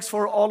prepare things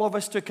for all of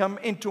us to come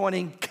into an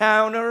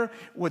encounter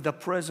with the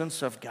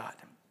presence of God.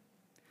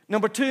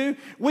 Number two,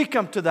 we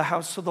come to the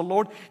house of the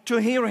Lord to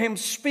hear Him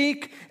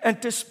speak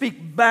and to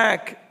speak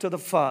back to the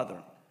Father.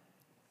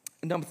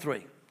 Number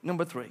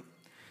three,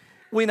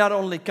 we not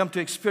only come to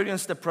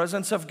experience the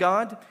presence of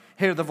God,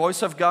 hear the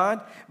voice of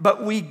God,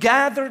 but we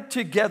gather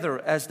together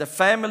as the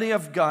family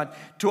of God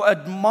to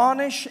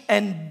admonish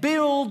and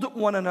build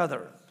one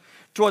another.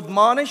 To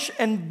admonish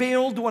and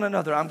build one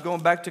another. I'm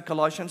going back to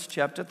Colossians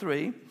chapter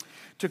 3.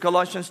 To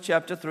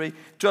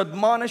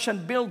admonish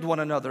and build one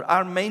another.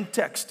 Our main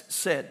text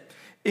said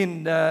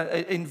in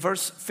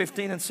verse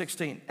 15 and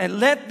 16, and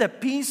let the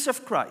peace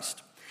of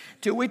Christ,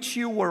 to which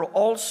you were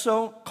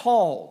also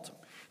called,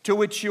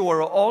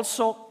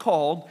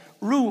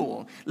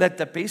 rule. Let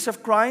the peace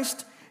of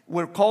Christ,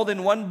 we're called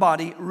in one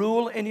body,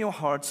 rule in your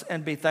hearts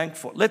and be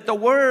thankful. Let the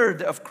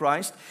word of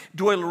Christ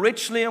dwell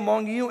richly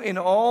among you in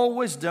all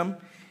wisdom,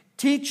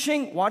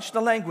 teaching, watch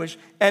the language,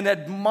 and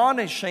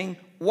admonishing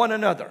one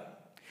another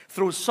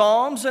through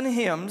psalms and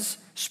hymns,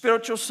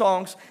 spiritual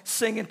songs,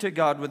 singing to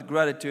God with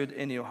gratitude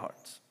in your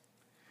hearts.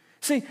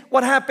 See,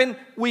 what happened?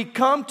 We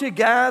come to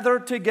gather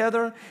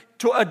together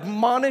to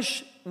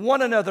admonish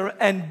one another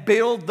and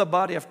build the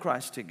body of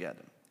Christ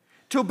together.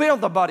 To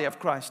build the body of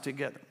Christ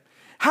together.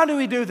 How do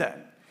we do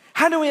that?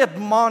 How do we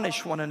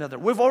admonish one another?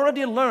 We've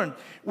already learned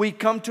we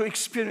come to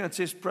experience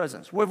His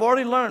presence. We've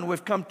already learned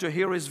we've come to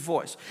hear His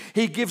voice.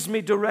 He gives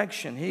me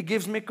direction. He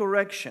gives me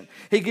correction.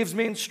 He gives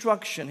me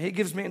instruction. He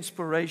gives me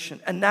inspiration.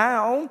 And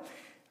now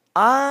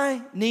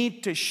I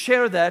need to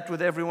share that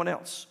with everyone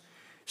else.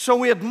 So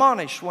we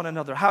admonish one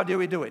another. How do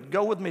we do it?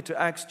 Go with me to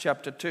Acts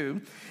chapter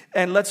 2,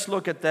 and let's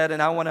look at that.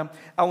 And I want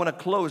to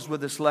close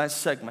with this last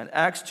segment.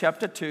 Acts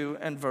chapter 2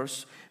 and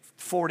verse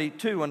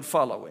 42 and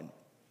following.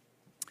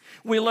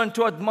 We learn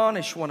to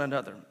admonish one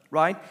another,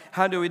 right?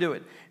 How do we do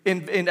it?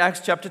 In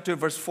Acts chapter 2,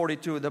 verse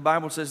 42, the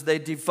Bible says, they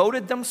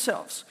devoted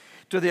themselves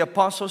to the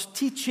apostles'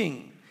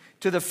 teaching,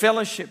 to the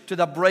fellowship, to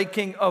the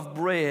breaking of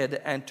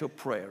bread, and to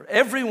prayer.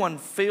 Everyone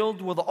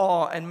filled with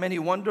awe, and many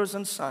wonders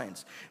and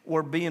signs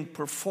were being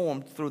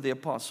performed through the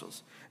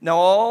apostles. Now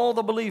all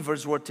the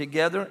believers were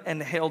together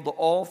and held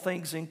all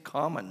things in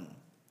common.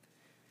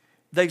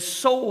 They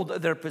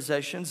sold their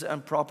possessions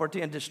and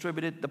property and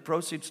distributed the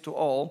proceeds to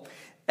all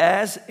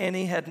as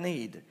any had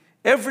need.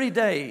 Every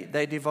day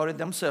they devoted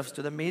themselves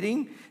to the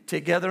meeting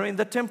together in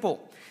the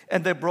temple,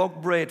 and they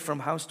broke bread from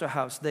house to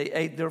house. They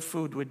ate their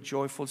food with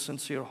joyful,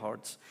 sincere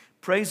hearts,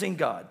 praising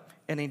God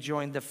and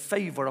enjoying the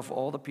favor of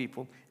all the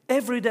people.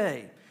 Every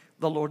day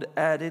the Lord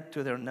added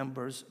to their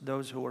numbers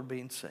those who were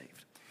being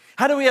saved.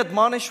 How do we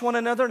admonish one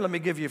another? Let me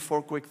give you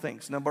 4 quick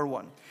things. Number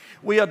 1,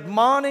 we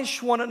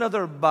admonish one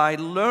another by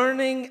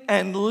learning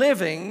and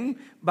living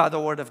by the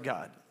Word of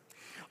God.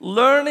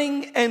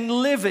 Learning and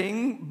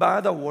living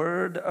by the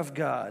Word of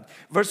God.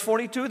 Verse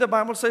 42, the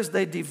Bible says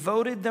they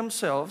devoted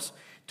themselves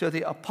to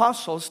the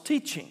apostles'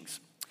 teachings.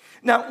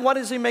 Now, what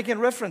is he making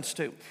reference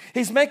to?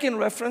 He's making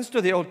reference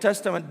to the Old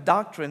Testament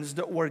doctrines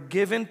that were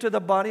given to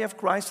the body of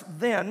Christ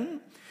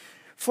then,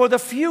 for the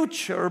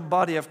future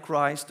body of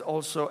Christ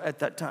also at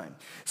that time.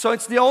 So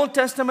it's the Old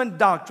Testament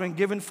doctrine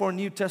given for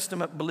New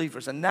Testament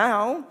believers. And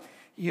now,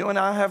 you and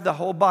I have the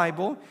whole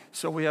Bible,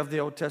 so we have the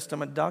Old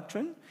Testament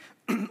doctrine.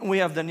 We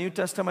have the New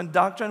Testament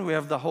doctrine. We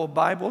have the whole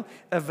Bible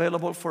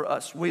available for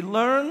us. We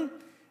learn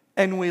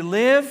and we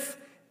live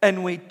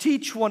and we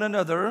teach one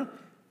another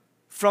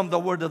from the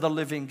Word of the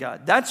living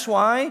God. That's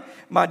why,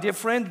 my dear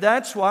friend,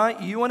 that's why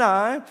you and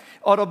I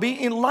ought to be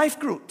in life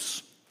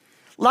groups.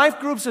 Life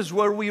groups is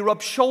where we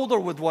rub shoulder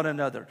with one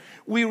another.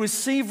 We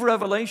receive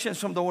revelations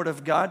from the Word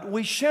of God.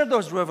 We share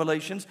those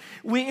revelations.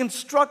 We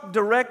instruct,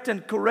 direct,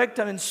 and correct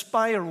and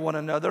inspire one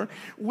another.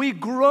 We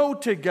grow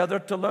together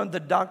to learn the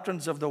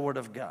doctrines of the Word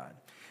of God.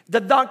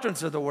 The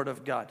doctrines of the Word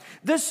of God.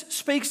 This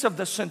speaks of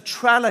the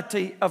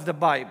centrality of the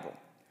Bible.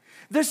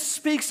 This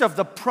speaks of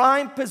the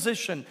prime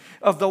position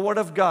of the Word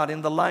of God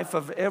in the life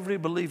of every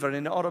believer,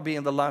 and it ought to be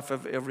in the life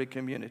of every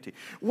community.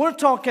 We're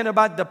talking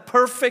about the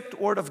perfect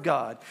Word of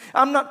God.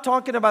 I'm not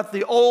talking about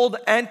the old,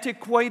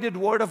 antiquated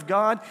Word of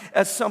God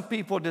as some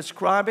people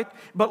describe it.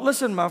 But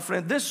listen, my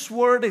friend, this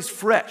Word is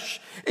fresh.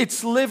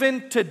 It's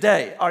living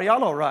today. Are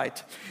y'all all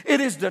right?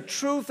 It is the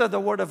truth of the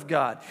Word of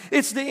God.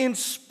 It's the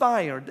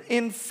inspired,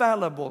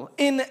 infallible,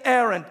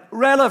 inerrant,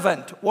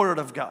 relevant Word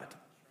of God.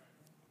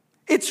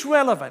 It's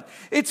relevant.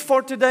 It's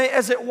for today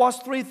as it was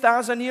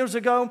 3,000 years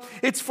ago.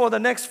 It's for the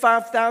next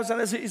 5,000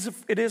 as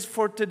it is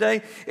for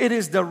today. It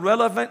is the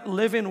relevant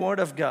living Word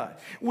of God.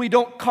 We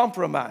don't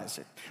compromise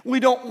it. We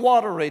don't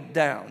water it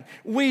down.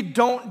 We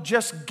don't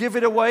just give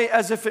it away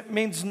as if it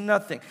means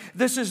nothing.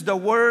 This is the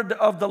Word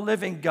of the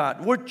living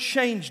God. We're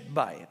changed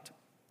by it.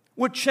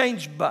 We're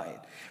changed by it.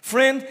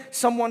 Friend,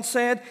 someone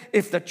said,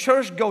 if the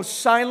church goes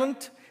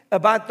silent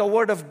about the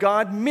Word of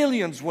God,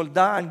 millions will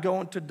die and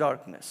go into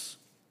darkness.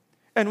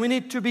 And we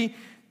need to be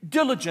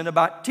diligent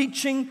about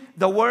teaching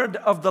the Word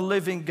of the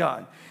living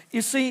God.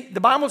 You see, the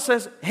Bible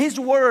says His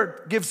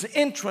Word gives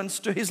entrance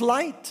to His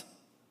light.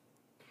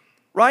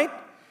 Right?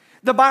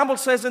 The Bible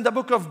says in the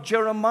book of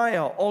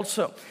Jeremiah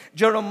also.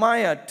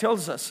 Jeremiah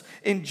tells us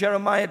in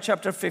Jeremiah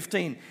chapter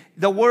 15,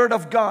 the Word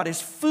of God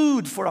is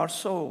food for our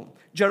soul.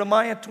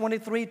 Jeremiah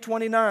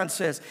 23:29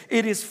 says,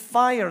 it is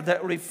fire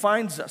that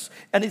refines us,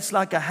 and it's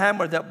like a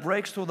hammer that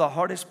breaks through the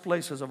hardest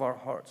places of our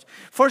hearts.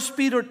 1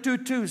 Peter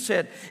 2:2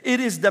 said,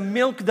 it is the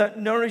milk that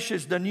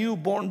nourishes the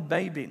newborn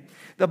baby.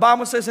 The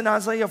Bible says in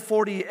Isaiah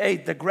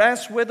 48, the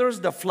grass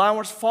withers, the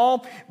flowers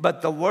fall,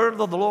 but the word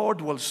of the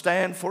Lord will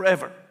stand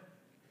forever.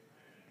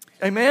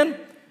 Amen?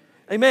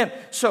 Amen.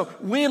 So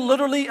we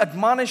literally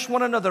admonish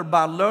one another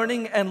by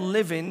learning and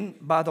living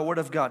by the Word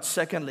of God.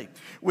 Secondly,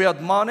 we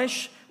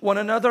admonish one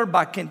another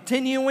by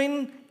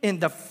continuing in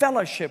the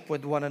fellowship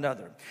with one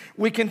another.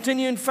 We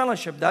continue in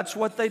fellowship. That's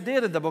what they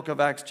did in the book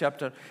of Acts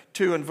chapter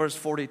 2 and verse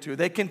 42.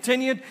 They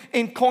continued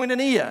in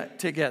koinonia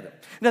together.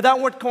 Now that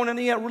word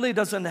koinonia really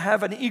doesn't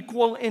have an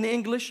equal in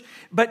English,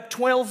 but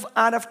 12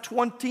 out of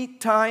 20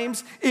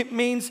 times it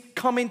means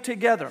coming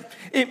together.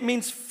 It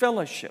means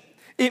fellowship.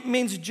 It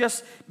means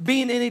just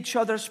being in each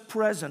other's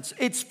presence.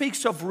 It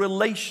speaks of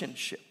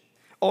relationship.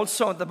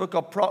 Also in the book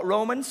of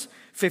Romans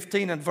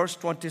 15 and verse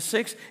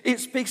 26, it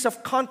speaks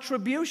of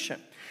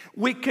contribution.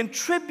 We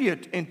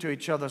contribute into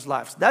each other's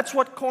lives. That's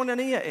what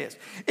koinonia is.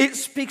 It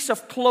speaks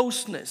of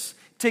closeness,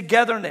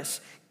 togetherness,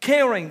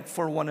 caring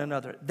for one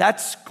another.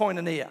 That's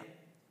koinonia.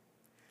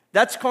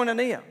 That's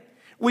koinonia.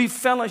 We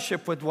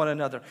fellowship with one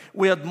another.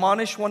 We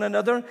admonish one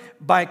another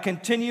by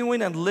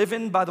continuing and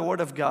living by the Word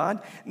of God.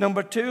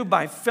 Number two,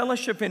 by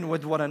fellowshipping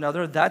with one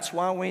another. That's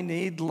why we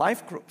need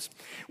life groups.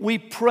 We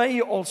pray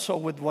also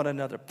with one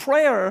another.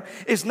 Prayer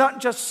is not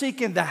just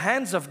seeking the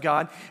hands of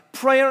God.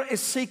 Prayer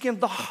is seeking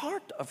the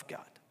heart of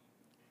God.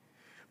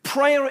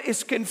 Prayer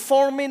is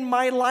conforming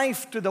my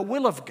life to the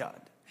will of God.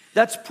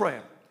 That's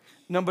prayer.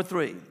 Number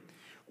three,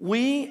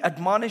 we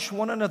admonish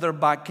one another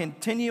by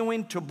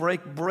continuing to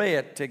break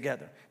bread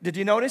together. Did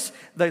you notice?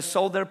 They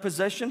sold their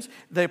possessions.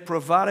 They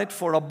provided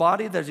for a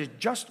body that is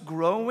just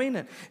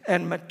growing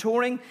and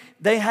maturing.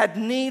 They had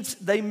needs.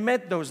 They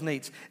met those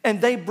needs.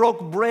 And they broke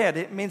bread.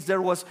 It means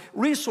there was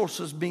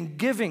resources being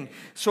given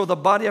so the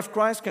body of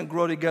Christ can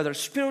grow together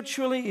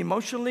spiritually,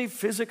 emotionally,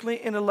 physically,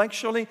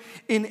 intellectually,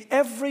 in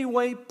every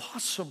way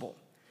possible.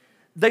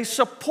 They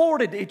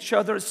supported each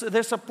other.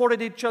 They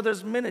supported each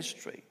other's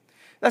ministry.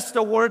 That's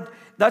the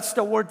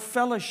word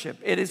fellowship.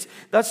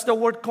 That's the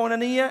word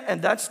koinonia,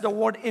 and that's the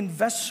word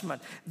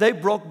investment. They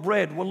broke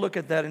bread. We'll look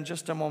at that in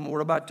just a moment.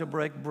 We're about to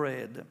break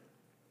bread.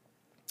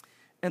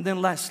 And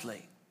then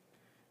lastly,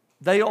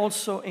 they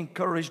also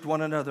encouraged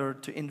one another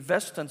to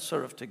invest and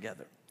serve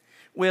together.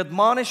 We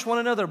admonish one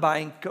another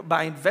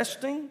by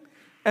investing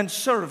and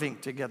serving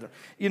together.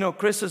 You know,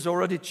 Chris has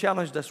already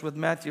challenged us with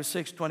Matthew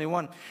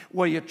 6:21.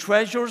 Where your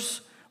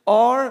treasures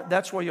are,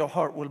 that's where your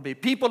heart will be.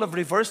 People have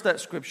reversed that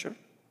scripture.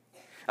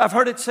 I've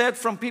heard it said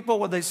from people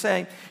where they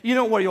say, you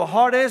know, where your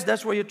heart is,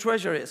 that's where your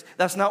treasure is.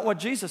 That's not what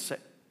Jesus said.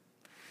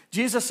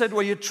 Jesus said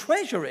where your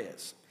treasure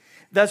is,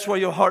 that's where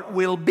your heart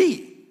will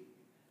be.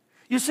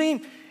 You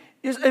see,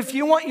 if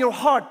you want your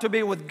heart to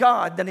be with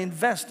God, then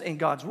invest in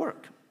God's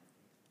work.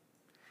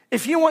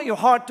 If you want your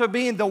heart to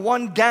be in the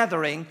one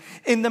gathering,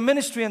 in the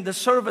ministry and the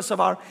service of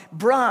our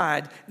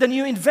bride, then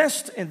you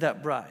invest in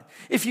that bride.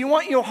 If you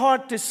want your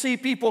heart to see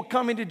people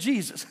coming to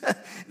Jesus,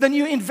 then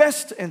you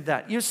invest in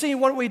that. You see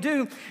what we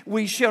do?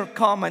 We share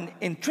common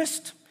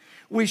interest.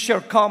 We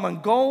share common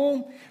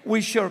goal.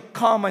 We share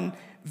common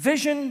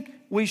vision.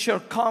 We share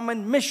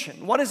common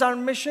mission. What is our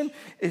mission?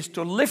 Is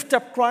to lift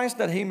up Christ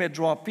that He may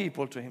draw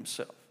people to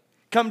Himself.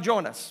 Come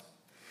join us.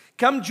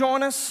 Come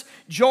join us.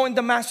 Join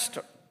the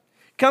Master.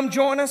 Come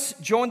join us,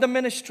 join the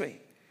ministry.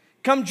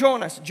 Come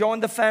join us, join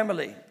the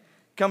family.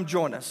 Come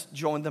join us,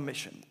 join the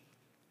mission.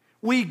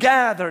 We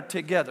gather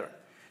together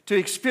to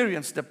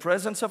experience the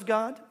presence of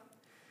God.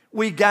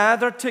 We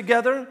gather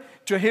together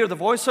to hear the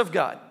voice of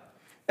God.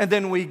 And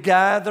then we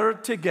gather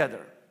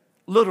together,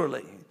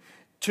 literally,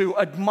 to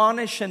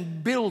admonish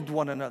and build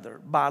one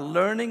another by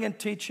learning and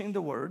teaching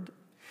the Word,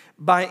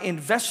 by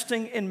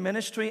investing in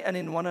ministry and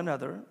in one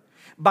another,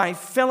 by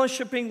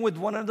fellowshipping with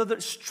one another,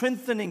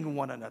 strengthening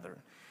one another.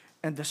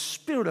 And the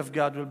Spirit of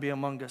God will be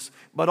among us,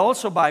 but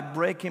also by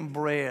breaking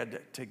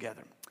bread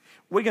together.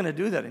 We're going to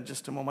do that in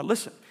just a moment.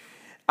 Listen,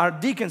 our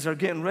deacons are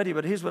getting ready,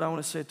 but here's what I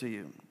want to say to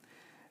you.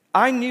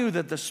 I knew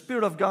that the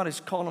Spirit of God is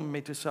calling me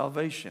to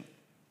salvation.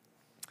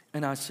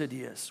 And I said,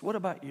 yes. What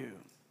about you?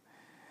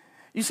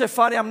 You say,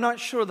 Fadi, I'm not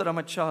sure that I'm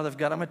a child of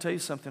God. I'm going to tell you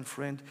something,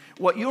 friend.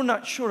 What you're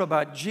not sure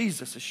about,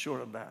 Jesus is sure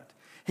about.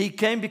 He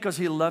came because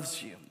He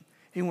loves you.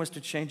 He wants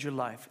to change your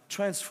life,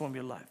 transform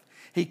your life.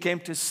 He came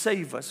to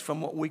save us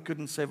from what we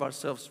couldn't save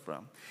ourselves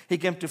from. He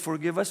came to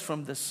forgive us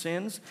from the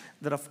sins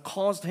that have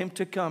caused Him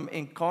to come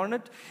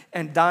incarnate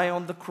and die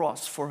on the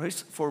cross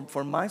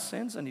for my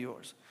sins and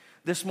yours.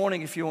 This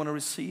morning, if you want to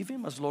receive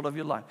Him as Lord of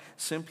your life,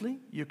 simply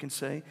you can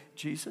say,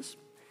 Jesus,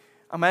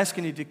 I'm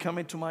asking You to come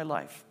into my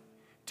life,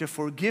 to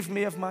forgive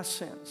me of my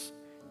sins,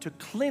 to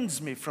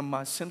cleanse me from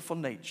my sinful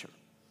nature.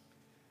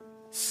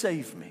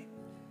 Save me,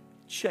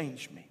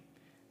 change me,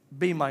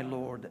 be my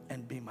Lord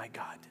and be my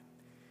God.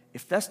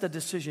 If that's the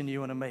decision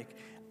you want to make,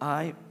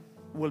 I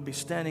will be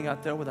standing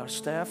out there with our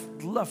staff.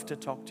 Would love to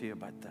talk to you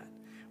about that.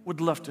 Would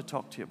love to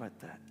talk to you about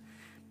that.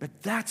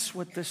 But that's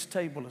what this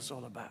table is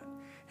all about.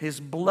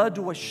 His blood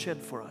was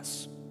shed for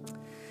us.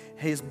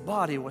 His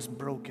body was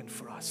broken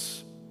for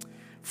us.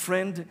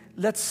 Friend,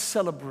 let's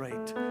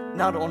celebrate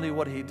not only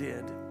what He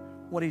did,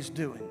 what He's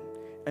doing,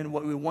 and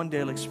what we one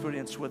day will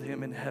experience with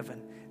Him in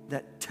heaven.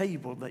 That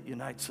table that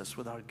unites us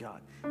with our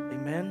God.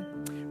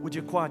 Amen. Would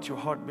you quiet your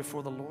heart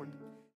before the Lord?